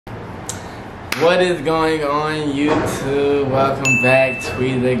What is going on, YouTube? Welcome back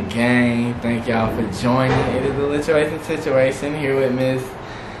to the gang. Thank y'all for joining. It is a Lituation Situation here with Miss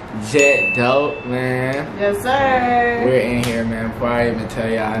Jet Dope, man. Yes, sir. We're in here, man. Before I even tell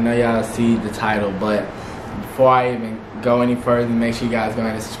y'all, I know y'all see the title, but before I even go any further, make sure you guys go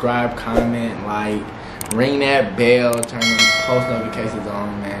ahead and subscribe, comment, like, ring that bell, turn the post notifications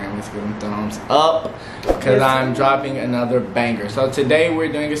on, man. Let's give them thumbs up because I'm dropping another banger. So today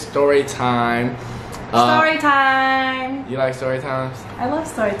we're doing a story time. Story time. You like story times? I love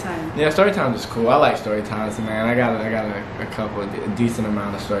story time. Yeah, story times is cool. I like story times, man. I got a couple, a decent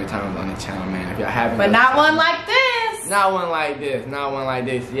amount of story times on the channel, man. If y'all haven't, but not one like this. Not one like this. Not one like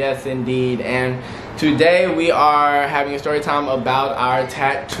this. Yes, indeed. And today we are having a story time about our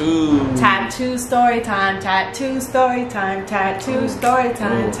tattoos. Tattoo story time. Tattoo story time. Tattoo story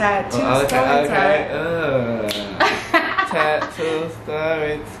time. Tattoo story time. Tattoo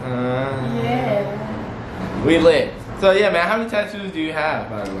story time. Yeah. We lit. So yeah, man. How many tattoos do you have,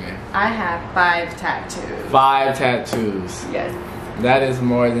 by the way? I have 5 tattoos. 5 tattoos. Yes. That is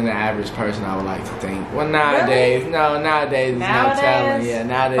more than the average person, I would like to think. Well, nowadays, really? No, nowadays it's not telling. Yeah,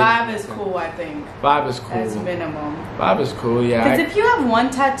 nowadays 5 is cool, I think. 5 is cool. That's minimum. 5 is cool, yeah. Because if you have one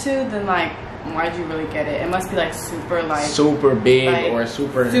tattoo, then like, why'd you really get it? It must be like super big, like, or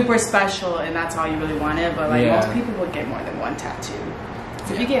super special, and that's all you really wanted. But like most people would get more than one tattoo.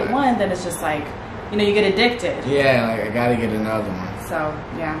 So if you get one, then it's just like, you know, you get addicted. Yeah, like I gotta get another one. So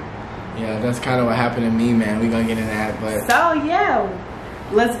yeah. Yeah, that's kind of what happened to me, man. We gonna get in that, but so yeah,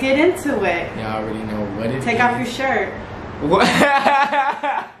 let's get into it. Y'all already know what it is. Take off your shirt. What?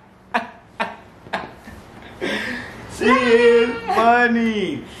 She is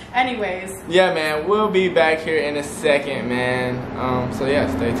funny. Anyways. Yeah, man. We'll be back here in a second, man. So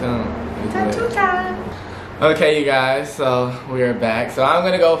yeah, stay tuned. Tattoo time. Okay, you guys. So we are back. So I'm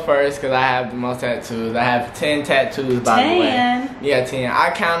gonna go first because I have the most tattoos. I have 10 tattoos, by the way. 10? Yeah, 10.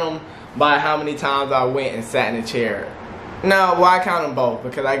 I count them by how many times I went and sat in a chair. No, well, I count them both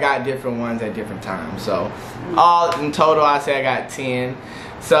because I got different ones at different times. So all in total, I say I got 10.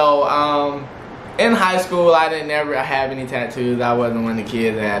 So in high school, I didn't ever have any tattoos. I wasn't one of the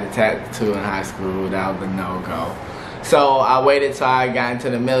kids that had a tattoo in high school. That was a no-go. So I waited till I got into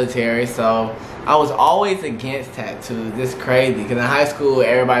the military. So I was always against tattoos. It's crazy because in high school,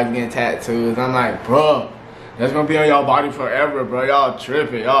 everybody's getting tattoos. I'm like, bro, that's gonna be on y'all body forever, bro. Y'all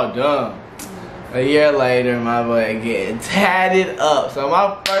tripping, y'all dumb. A year later, my boy getting tatted up. So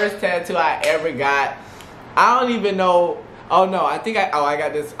my first tattoo I ever got, I don't even know. Oh no, I think I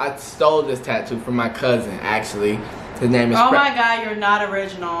got this. I stole this tattoo from my cousin, actually. His name is. Oh my God, you're not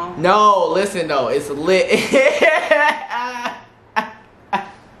original. No, listen though, it's lit.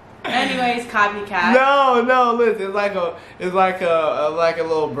 Anyways, copycat. No, listen, it's like a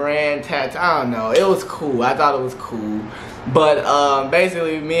little brand tattoo. I don't know. It was cool. I thought it was cool. But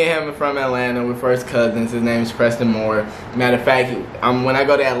basically, me and him are from Atlanta. We're first cousins. His name is Preston Moore. Matter of fact, when I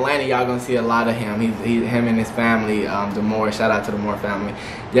go to Atlanta, y'all gonna see a lot of him. Him and his family, the Moore. Shout out to the Moore family.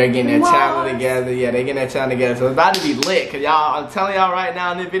 They're getting their channel together. Yeah, they're getting their channel together. So it's about to be lit. Cause y'all, I'm telling y'all right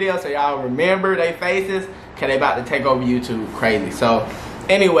now in this video, so y'all remember their faces. Cause they about to take over YouTube crazy. So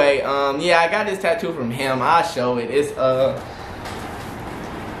anyway, yeah, I got this tattoo from him. I'll show it. It's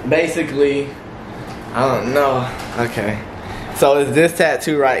basically, I don't know. Okay. So it's this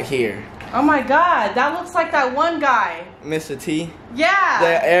tattoo right here. Oh my God, that looks like that one guy. Mr. T?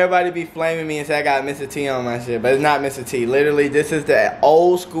 Yeah. Everybody be flaming me and say I got Mr. T on my shit, but it's not Mr. T. Literally, this is the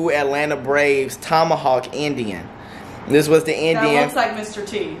old school Atlanta Braves Tomahawk Indian. This was the Indian. That looks like Mr.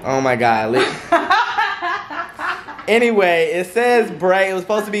 T. Oh my God. Anyway, it says Brave. It was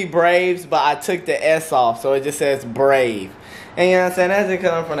supposed to be Braves, but I took the S off, so it just says Brave. And you know what I'm saying? That's it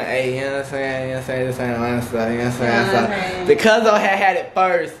coming from the A. You know what I'm saying? You know what I'm saying? This ain't Atlanta stuff. You know what I'm saying? So, the cousin had it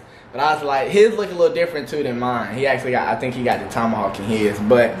first, but I was like, his look a little different too than mine. He actually got, I think he got the tomahawk in his,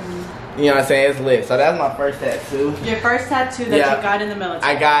 but you know what I'm saying? It's lit. So that's my first tattoo. Your first tattoo that you got in the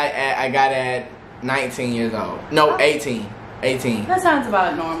military. I got at 19 years old. No, 18. 18. That sounds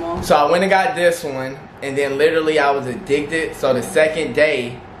about normal. So I went and got this one, and then literally I was addicted. So the second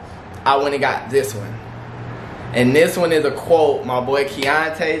day, I went and got this one. And this one is a quote, my boy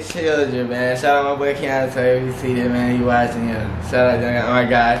Keontae Children, man. Shout out my boy Keontae. You see that, man. You watching him. Shout out, oh my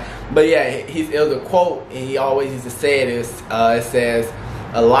God. But yeah, it was a quote, and he always used to say it. It says,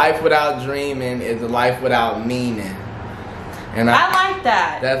 "A life without dreaming is a life without meaning." And I like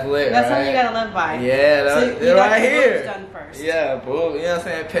that. That's lit, That's right? something you gotta live by. Yeah, that's so you got right your here. boobs done first. Yeah, boob. You know what I'm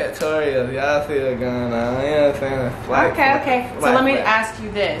saying? Pectorials. Y'all see what's going on. You know what I'm saying? Flag, okay. So let me ask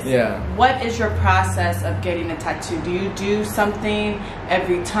you this. Yeah. What is your process of getting a tattoo? Do you do something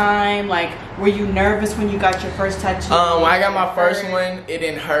every time? Like, were you nervous when you got your first tattoo? When I got my first one, it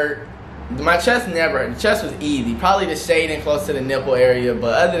didn't hurt. My chest never. The chest was easy. Probably the shading close to the nipple area,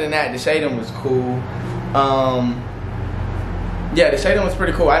 but other than that, the shading was cool. Yeah, the shading was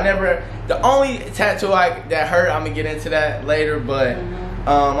pretty cool. The only tattoo that hurt, I'm gonna get into that later, but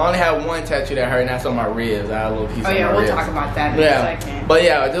I only had one tattoo that hurt, and that's on my ribs. I had a little piece on my ribs. Oh yeah, we'll talk about that in a second. But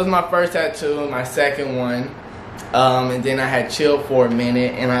yeah, this was my first tattoo, my second one. And then I had chilled for a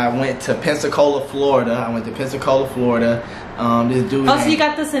minute, and I went to Pensacola, Florida. This dude. Oh, so you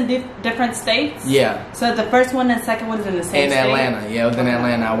got this in different states? Yeah. So the first one and second one is in the same state? In Atlanta. Yeah, it was in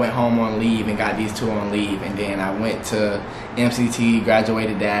Atlanta. I went home on leave and got these two on leave, and then I went to MCT,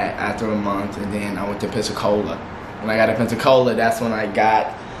 graduated that after a month, and then I went to Pensacola. When I got to Pensacola, that's when I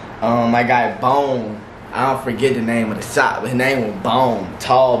got my guy Bone. I don't forget the name of the shop, but his name was Bone.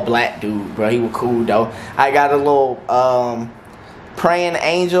 Tall black dude, bro. He was cool though. I got a little praying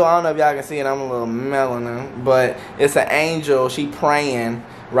angel. I don't know if y'all can see it. I'm a little melanin, but it's an angel. She praying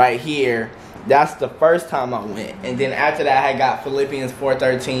right here. That's the first time I went, and then after that, I got Philippians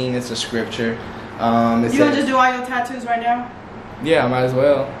 4:13. It's a scripture. You gonna just do all your tattoos right now? Yeah, I might as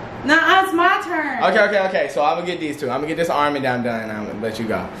well. Nah, it's my turn. Okay. So I'm gonna get these two. I'm gonna get this arm and down done, and I'm gonna let you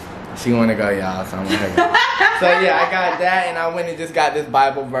go. She wanna go, y'all, so I'm gonna let her go. So yeah, I got that, and I went and just got this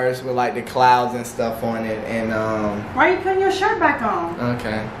Bible verse with like the clouds and stuff on it, and Why are you putting your shirt back on?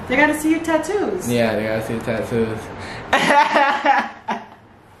 Okay. They gotta see your tattoos. Yeah, they gotta see the tattoos.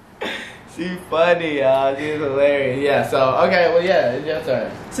 She funny, y'all. She's hilarious. Yeah. So okay, well yeah, it's your turn.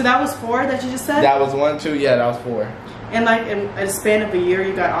 So that was 4 that you just said? That was 1, 2. Yeah, that was 4. And like in a span of a year,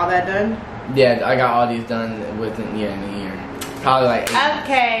 you got all that done? Yeah, I got all these done within in a year. Probably like 8.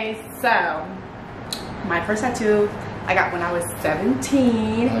 Okay, so my first tattoo I got when I was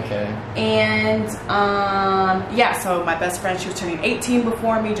 17. Okay. And yeah, so my best friend, she was turning 18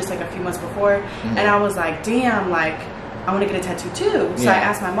 before me, just like a few months before. And I was like, damn, like I want to get a tattoo too. So I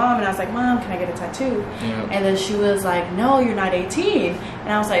asked my mom, and I was like, Mom, can I get a tattoo? And then she was like, no, you're not 18. And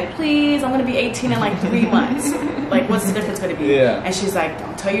I was like, please, I'm going to be 18 in like 3 months. Like, what's the difference going to be? And she's like,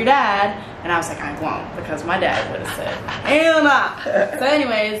 don't tell your dad. And I was like, I won't, because my dad would have said, hell nah. So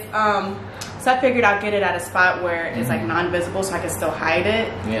anyways, so I figured I'd get it at a spot where it's like non-visible, so I can still hide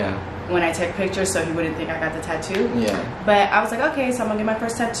it. When I take pictures, so he wouldn't think I got the tattoo. But I was like, okay, so I'm gonna get my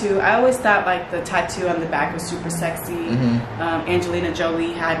first tattoo. I always thought like the tattoo on the back was super sexy. Angelina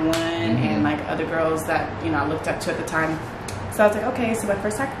Jolie had one, and like other girls that I looked up to at the time. So I was like, okay, so my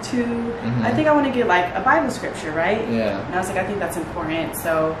first tattoo, I think I want to get like a Bible scripture, right? And I was like, I think that's important.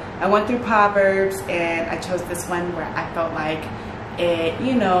 So I went through Proverbs, and I chose this one where I felt like it,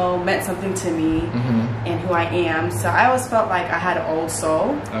 meant something to me and who I am. So I always felt like I had an old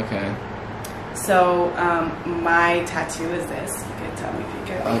soul. So my tattoo is this. You can tell me if you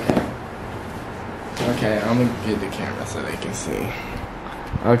get it. Okay, I'm gonna get the camera so they can see.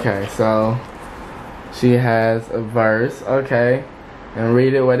 Okay, so she has a verse. Okay, and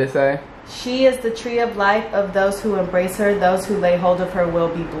read it. What it say? She is the tree of life of those who embrace her. Those who lay hold of her will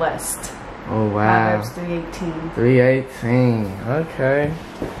be blessed. Oh wow. Proverbs 3:18. 3:18. Okay.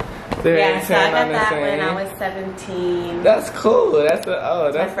 Yeah, so I got that when I was 17. That's cool. That's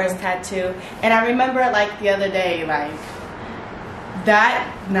my first tattoo. And I remember like the other day, like that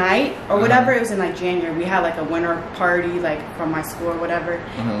night or whatever, it was in like January. We had like a winter party like from my school or whatever,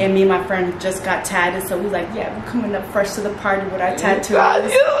 and me and my friend just got tatted. So we was like, yeah, we're coming up first to the party with our tattoos. God,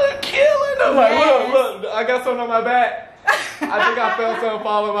 you look killing. I'm like, look, I got something on my back. I think I felt something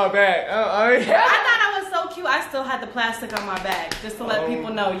fall on my back. I thought I was so cute. I still had the plastic on my back just to let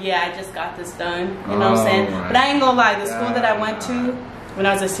people know, yeah, I just got this done. You know what I'm saying? But I ain't gonna lie, the school that I went to when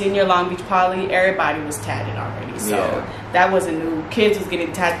I was a senior, Long Beach Poly, everybody was tatted already. So that wasn't new. Kids was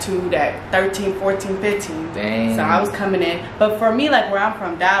getting tattooed at 13, 14, 15. Dang. So I was coming in. But for me, like where I'm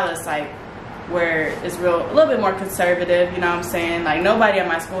from, Dallas, like where it's a little bit more conservative, you know what I'm saying? Like nobody at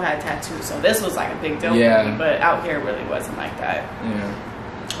my school had tattoos, so this was like a big deal for me, but out here it really wasn't like that.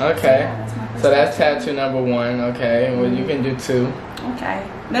 Okay. So that's tattoo number 1, okay. Well, you can do 2. Okay.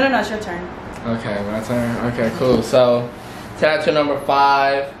 No, it's your turn. Okay, my turn. Okay, cool. So tattoo number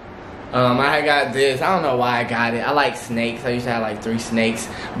 5. I got this. I don't know why I got it. I like snakes. I used to have like 3 snakes,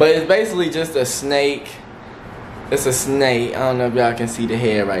 but it's basically just a snake. It's a snake. I don't know if y'all can see the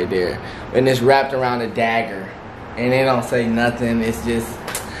head right there. And it's wrapped around a dagger. And they don't say nothing. It's just,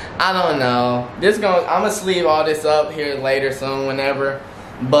 I don't know. I'm gonna sleeve all this up here later soon, whenever.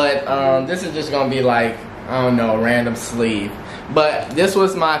 But this is just gonna be like, I don't know, random sleeve. But this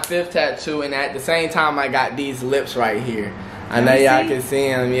was my 5th tattoo, and at the same time I got these lips right here. I know y'all can see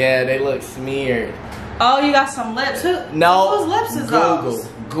them. Yeah, they look smeared. Oh, you got some lips. No. Whose lips is Google. those?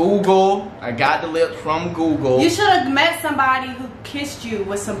 Google. I got the lips from Google. You should have met somebody who kissed you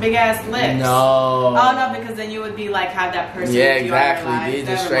with some big ass lips. No. Oh no, because then you would be like, have that person. Yeah, exactly. These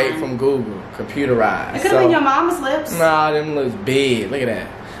are straight from Google, computerized. It could have been your mama's lips. Nah, them looks big. Look at that.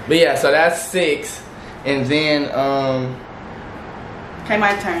 But yeah, so that's 6, and then Okay,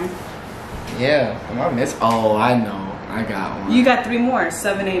 my turn. Yeah, am I miss? Oh, I know. I got one. You got 3 more.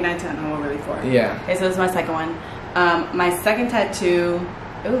 7, 8, 9, 10. Oh, really 4. Yeah. Okay, so this is my second one. My second tattoo.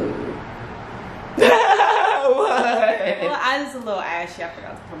 Ooh. What? Well, I was a little ashy. I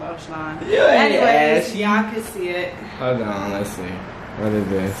forgot the promotion on. Anyways, y'all can see it. Hold on, let's see. What is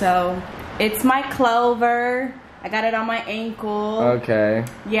this? So, it's my clover. I got it on my ankle. Okay.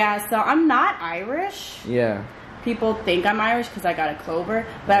 Yeah, so I'm not Irish. Yeah. People think I'm Irish because I got a clover,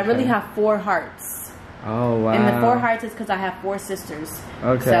 but I really have 4 hearts. Oh, wow. And the 4 hearts is because I have 4 sisters.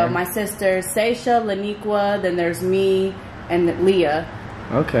 Okay. So my sisters, Seisha, Laniqua, then there's me and Leah.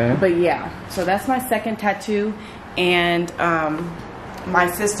 Okay. But yeah, so that's my second tattoo. And my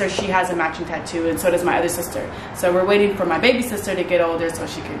sister, she has a matching tattoo, and so does my other sister. So we're waiting for my baby sister to get older so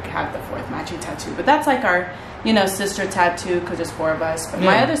she could have the 4th matching tattoo. But that's like our, you know, sister tattoo because there's 4 of us. But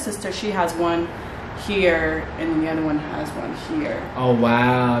my other sister, she has one here, and then the other one has one here. Oh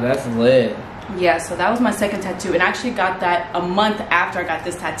wow, that's lit. Yeah, so that was my second tattoo, and I actually got that a month after I got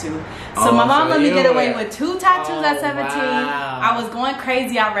this tattoo. So my mom let me get away with 2 tattoos at 17. Wow. I was going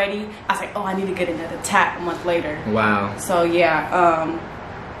crazy already. I was like, oh, I need to get another tat a month later. Wow. So yeah,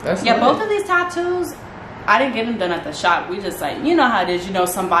 that's yeah, lit. both of these tattoos, I didn't get them done at the shop. We just like, you know how it is. You know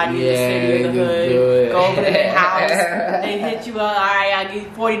somebody in the city or the hood. Go over to their house. They hit you up. All right, I give you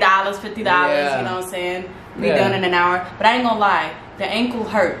 $40, $50. You know what I'm saying? Be done in an hour. But I ain't gonna lie. The ankle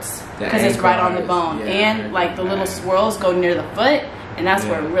hurts because it's right on the bone. Yeah, and like the little swirls go near the foot. And that's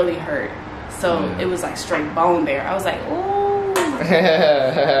where it really hurt. So it was like straight bone there. I was like, ooh.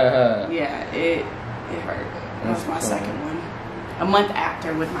 Yeah, it hurt. That was my second one. A month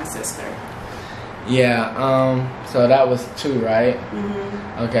after with my sister. Yeah, so that was 2, right?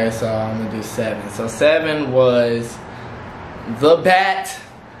 Mm-hmm. Okay, so I'm gonna do 7. So 7 was the Batman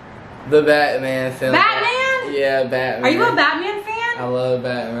film. Batman? Yeah, Batman. Are you a Batman fan? I love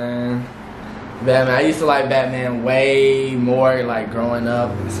Batman. I used to like Batman way more like growing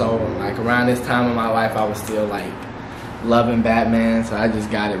up. So like around this time in my life, I was still like loving Batman. So I just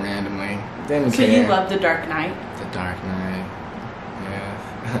got it randomly. Didn't care. So you love The Dark Knight? The Dark Knight. Yeah.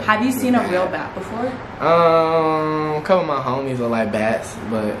 Have you seen a real bat before? A couple of my homies are like bats,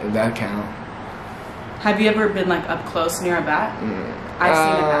 but if that count. Have you ever been like up close near a bat? I've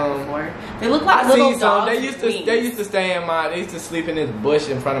seen a bat before. They look like little dogs. They used to stay in they used to sleep in this bush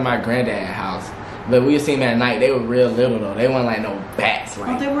in front of my granddad's house. But we would see them at night. They were real little though. They weren't like no bats.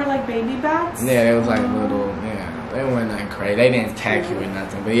 Like, oh, they were like baby bats? Yeah, they was like little. Yeah, they weren't nothing crazy. They didn't attack you or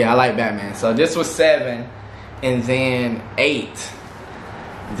nothing. But yeah, I like Batman. So this was 7, and then 8.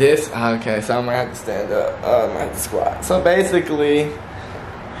 Okay, so I'm gonna have to stand up. I'm gonna have to squat. So basically,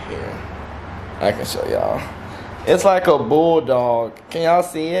 here, I can show y'all. It's like a bulldog. Can y'all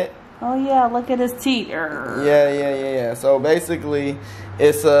see it? Oh yeah, look at his teeth. Yeah. So basically,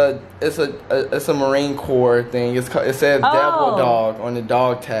 it's a Marine Corps thing. It says Devil Dog on the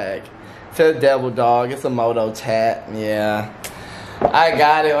dog tag. It says Devil Dog. It's a moto tat. Yeah, I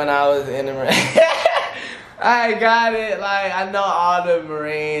got it when I was in the Marine. I got it. Like, I know all the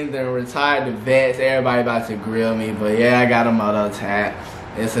Marines and retired vets. Everybody about to grill me, but yeah, I got a moto tat.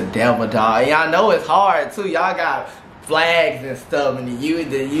 It's a Devil Dog. Y'all know it's hard too. Y'all got flags and stuff, and the Eagle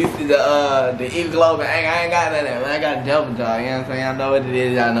Globe. I ain't got none of that. I got a Devil Dog. You know what I'm saying? Y'all know what it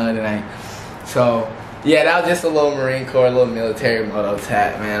is. Y'all know what it ain't. So yeah, that was just a little Marine Corps, a little military moto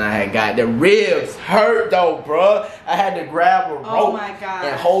tat, man. I had got the ribs hurt though, bruh. I had to grab a rope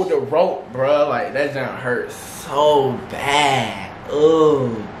and hold the rope, bruh. Like that junk hurt so bad.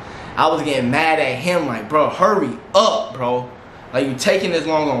 Ugh. I was getting mad at him, like, bro, hurry up, bro. Like, you taking this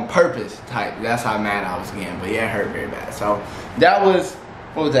long on purpose type. That's how mad I was getting. But yeah, it hurt very bad. So that was,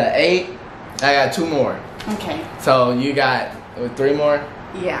 what was that, 8? I got 2 more. Okay. So you got 3 more?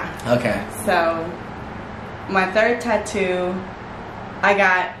 Yeah. Okay. So my 3rd tattoo I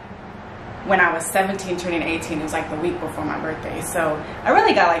got when I was 17 turning 18. It was like the week before my birthday. So I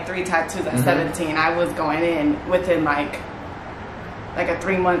really got like 3 tattoos at 17. I was going in within like a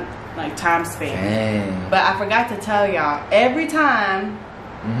 3-month like time span. Dang. But I forgot to tell y'all, every time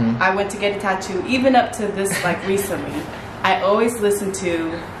I went to get a tattoo. Even up to this, like recently, I always listen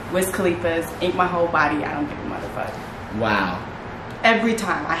to Wiz Khalifa's "Ain't My Whole Body, I Don't Give a Motherfucker." Wow. Every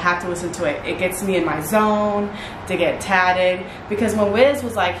time I have to listen to it. It gets me in my zone to get tatted. Because when Wiz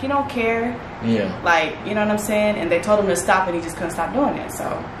was like, he don't care. Yeah. Like, you know what I'm saying? And they told him to stop and he just couldn't stop doing it. So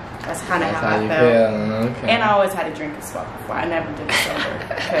that's kind of how I felt. Okay. And I always had a drink as well before. I never did it sober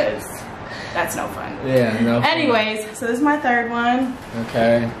because that's no fun. Yeah, no fun. Anyways, so this is my third one.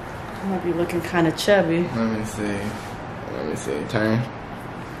 Okay. I'm going to be looking kind of chubby. Let me see. Turn.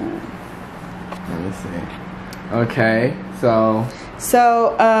 Let me see. Okay, so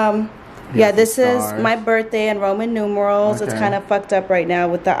yeah, this is my birthday in Roman numerals. Okay. It's kind of fucked up right now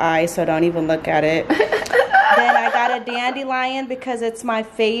with the eye, so don't even look at it. Then I got a dandelion because it's my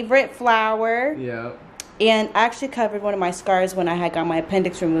favorite flower. Yep. And I actually covered one of my scars when I had got my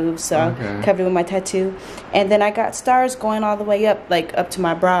appendix removed, so covered it with my tattoo. And then I got stars going all the way up, like up to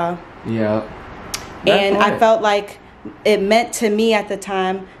my brow. Yep. And I felt like it meant to me at the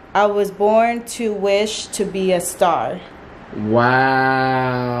time, I was born to wish to be a star.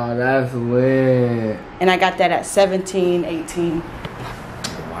 Wow, that's lit. And I got that at 17, 18.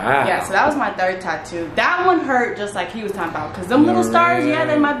 Wow. Yeah, so that was my third tattoo. That one hurt just like he was talking about. Because them little stars, yeah,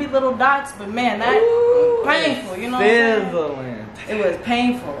 they might be little dots, but man, that painful, you know what I'm saying? It was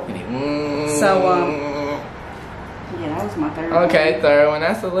painful. So, yeah, that was my third one. Okay, third one.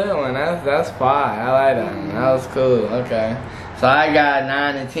 That's a little one. That's fire. I like that one. That was cool. Okay. So I got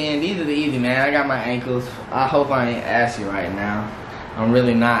 9 and 10. These are the easy, man. I got my ankles. I hope I ain't ashy right now. I'm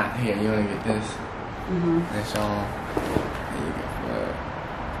really not. Here, you want to get this? That's on. Here you go.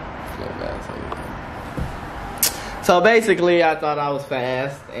 Flip that so you can. So basically, I thought I was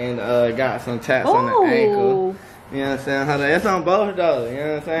fast and got some taps on the ankle. You know what I'm saying? Hold on. It's on both though. You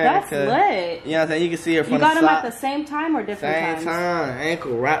know what I'm saying? That's lit. You know what I'm saying? You can see it from the side. You got them side. at the same time or different times? Same time.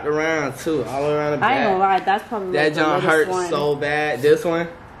 Ankle wrapped around too. All around the back. I ain't gonna lie. That's probably that the jump hurt one. so bad. This one?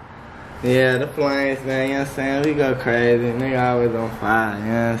 Yeah, the flames, man. You know what I'm saying? We go crazy. Nigga always on fire. You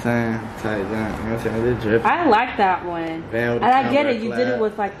know what I'm saying? Tight jump. You know what I'm saying? Just dripping. I like that one. And I get it. You did it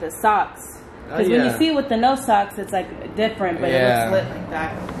with like the socks. Because when you see it with the no socks, it's like different, but it looks lit like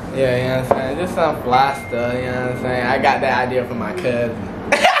that. Yeah, you know what I'm saying? Just some fly stuff, you know what I'm saying? I got that idea from my cousin.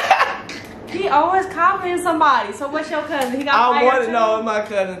 He always copying somebody. So what's your cousin? He got I want to know my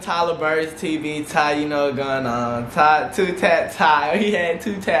cousin Tyler Bird's TV tie, you know, going on. Two-tap tie. He had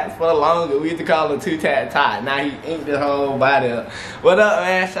 2 taps for longer. We used to call him 2-tap tie. Now he inked the whole body up. What up,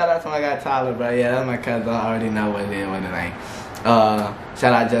 man? Shout out to my guy Tyler Bird. Yeah, that's my cousin. I already know what it is, what it ain't.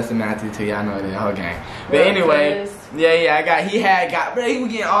 Shout out Justin Matthews too, y'all know the whole gang. But anyway, he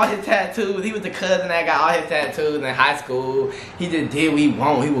was getting all his tattoos. He was the cousin that got all his tattoos in high school. He just did what he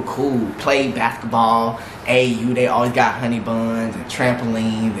wanted. He was cool. Played basketball, AU, they always got honey buns and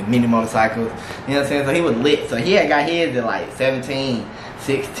trampolines and mini motorcycles. You know what I'm saying? So he was lit. So he had got his at like 17,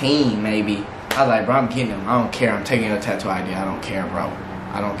 16 maybe. I was like, bro, I'm getting him. I don't care. I'm taking your tattoo idea. I don't care, bro.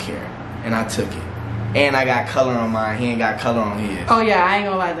 I don't care. And I took it. And I got color on mine. He ain't got color on his. Oh yeah, I ain't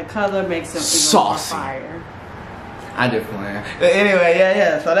gonna lie. The color makes him saucy. Even more fire. I just playing. But anyway,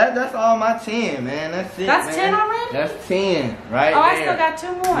 yeah. So that's all my 10, man. That's it. That's man. 10 already? That's 10, right? Oh, there. I still got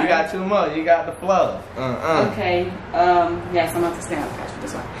 2 more. You got 2 more. You got the flow. Okay. Yes, I'm about to stand up for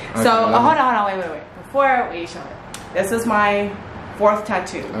this one. Okay, so hold on, wait. Before we show it, this is my 4th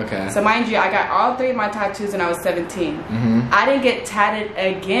tattoo. Okay. So mind you, I got all 3 of my tattoos when I was 17. I didn't get tatted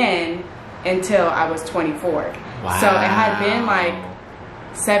again until I was 24. Wow. So it had been like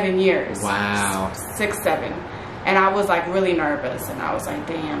 7 years. Wow. 6, 7. And I was like really nervous. And I was like,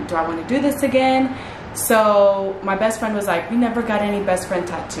 damn, do I want to do this again? So my best friend was like, we never got any best friend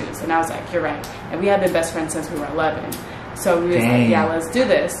tattoos. And I was like, you're right. And we have been best friends since we were 11. So we was like, yeah, let's do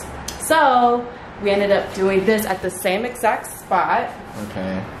this. So we ended up doing this at the same exact spot.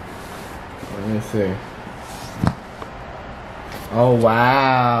 Okay. Let me see. Oh,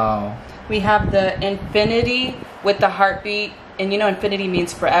 wow. We have the infinity with the heartbeat. And you know, infinity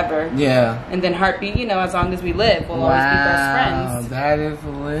means forever. Yeah. And then heartbeat, you know, as long as we live, we'll always be best friends. That is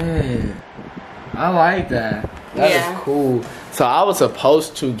lit. I like that. That is cool. So I was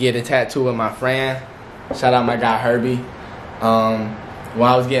supposed to get a tattoo with my friend. Shout out my guy Herbie. When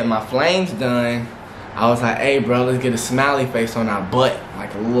I was getting my flames done, I was like, hey bro, let's get a smiley face on our butt.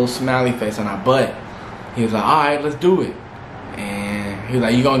 Like a little smiley face on our butt. He was like, alright, let's do it. And he was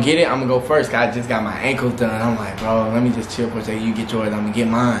like, you gonna get it? I'm gonna go first, cause I just got my ankles done. I'm like, bro, let me just chill for a second. You get yours, I'm gonna get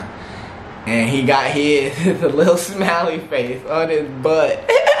mine. And he got his, a little smiley face on his butt.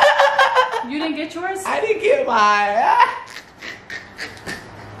 You didn't get yours? I didn't get mine.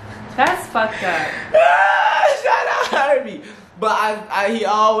 That's fucked up. Shout out Herbie. but he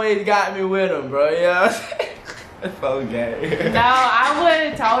always got me with him, bro. Yeah. It's so gay. No, I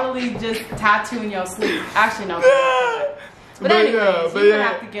would totally just tattoo in your sleep. Actually, no. But anyways, you would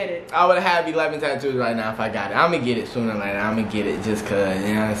have to get it. I would have 11 tattoos right now if I got it. I'm gonna get it sooner or later. I'm gonna get it just cause,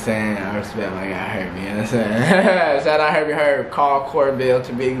 you know what I'm saying? I respect my guy Herbie, you know what I'm saying? Shout out Herbie Herb, Carl Corbell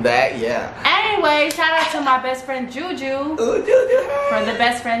to be exact, yeah. Anyway, shout out to my best friend Juju. Ooh, Juju. For the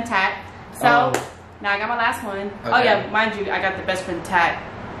best friend tat. So, now I got my last one. Okay. Oh yeah, mind you, I got the best friend tat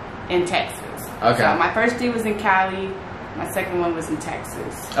in Texas. Okay. So my first D was in Cali. My second one was in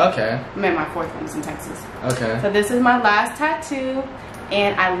Texas. Okay. I mean, my fourth one was in Texas. Okay. So this is my last tattoo,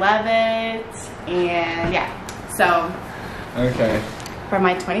 and I love it. And yeah, so. Okay. For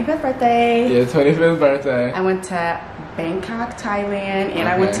my 25th birthday. Yeah, 25th birthday. I went to Bangkok, Thailand, and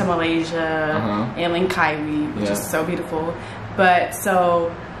I went to Malaysia and Langkawi, which is so beautiful. But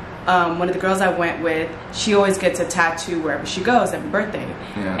so. One of the girls I went with, she always gets a tattoo wherever she goes every birthday.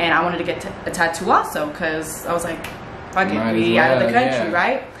 Yeah. And I wanted to get a tattoo also because I was like, fuck it, we out of the country,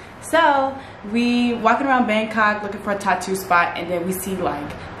 right? So we walking around Bangkok looking for a tattoo spot, and then we see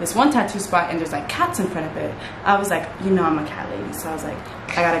like this one tattoo spot and there's like cats in front of it. I was like, you know I'm a cat lady, so I was like,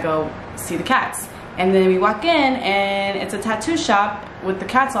 I gotta go see the cats. And then we walk in and it's a tattoo shop with the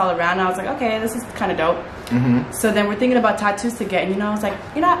cats all around. And I was like, okay, this is kind of dope. So then we're thinking about tattoos to get, and you know, I was like,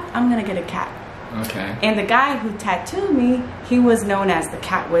 you know what? I'm gonna get a cat. Okay. And the guy who tattooed me, he was known as the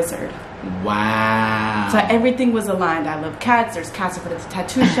cat wizard. Wow. So everything was aligned. I love cats. There's cats over at the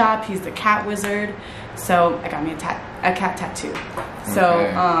tattoo shop. He's the cat wizard. So I got me a cat tattoo. So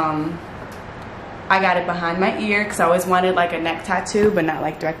I got it behind my ear because I always wanted like a neck tattoo, but not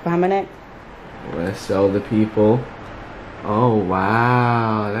like direct behind my neck. Let's show the people. Oh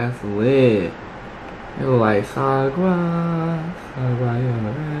wow, that's lit. You look like Sagua.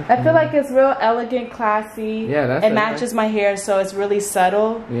 I feel like it's real elegant, classy. Yeah, that's it matches my hair, so it's really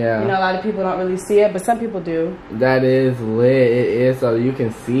subtle. Yeah. You know, a lot of people don't really see it, but some people do. That is lit. It is, so you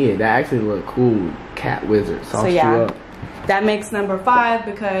can see it. That actually look cool. Cat wizard. So yeah, that makes number 5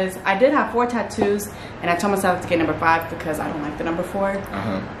 because I did have 4 tattoos, and I told myself to get number 5 because I don't like the number 4.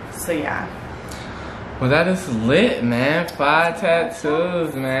 So yeah. Well, that is lit, man. 5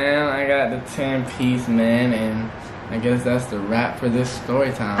 tattoos, man. I got the 10-piece, man, and I guess that's the wrap for this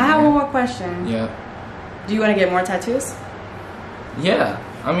story time. I have one more question. Yep. Do you want to get more tattoos? Yeah,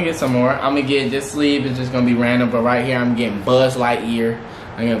 I'm gonna get some more. I'm gonna get this sleeve. It's just gonna be random, but right here I'm getting Buzz Lightyear.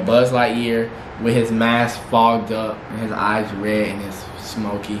 I'm getting Buzz Lightyear with his mask fogged up and his eyes red and his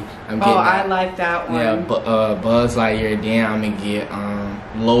smoky. I'm getting I like that one. Yeah, Buzz Lightyear. Then I'm gonna get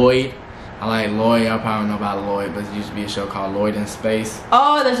Lloyd. I like Lloyd. I probably don't know about Lloyd, but it used to be a show called Lloyd in Space.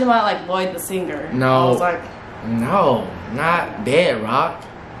 Oh, there's about like Lloyd the singer. No. I was like, no, not Dead Rock.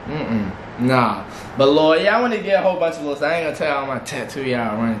 Nah. But Lloyd, yeah, I want to get a whole bunch of little. I ain't gonna tell you all my tattoo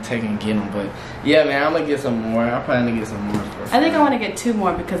y'all run and take and get them, but yeah, man, I'm gonna get some more. I'm probably gonna get some more. I think I want to get 2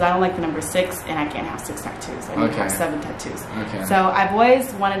 more because I don't like the number 6, and I can't have 6 tattoos. I need to have 7 tattoos. Okay. So I've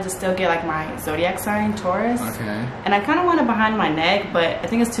always wanted to still get like my zodiac sign, Taurus. Okay. And I kind of want it behind my neck, but I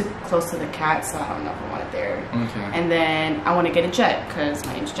think it's too close to the cat, so I don't know if I want it there. Okay. And then I want to get a Jet because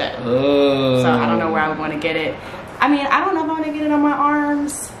my name's Jet. Oh. So I don't know where I would want to get it. I mean, I don't know if I want to get it on my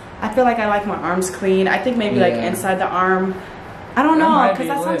arms. I feel like I like my arms clean. I think maybe like inside the arm. I don't know, because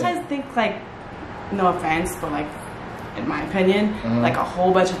I sometimes think like, no offense, but like, in my opinion, like a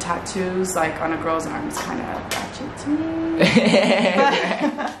whole bunch of tattoos like on a girl's arm is kind of ratchet to me.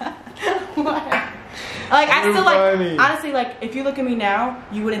 Like I still like, honestly, like if you look at me now,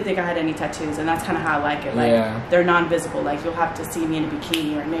 you wouldn't think I had any tattoos, and that's kind of how I like it. Like they're non-visible. Like you'll have to see me in a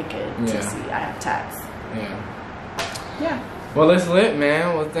bikini or naked to see I have tats. Yeah. Well, it's lit,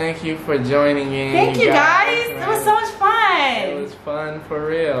 man. Well, thank you for joining in. Thank you guys. It was so much fun. It was fun for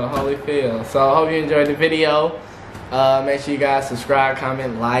real. Holyfield. So I hope you enjoyed the video. Make sure you guys subscribe,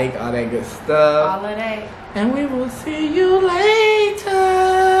 comment, like, all that good stuff. All of that. And we will see you later.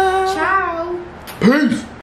 Ciao. Peace.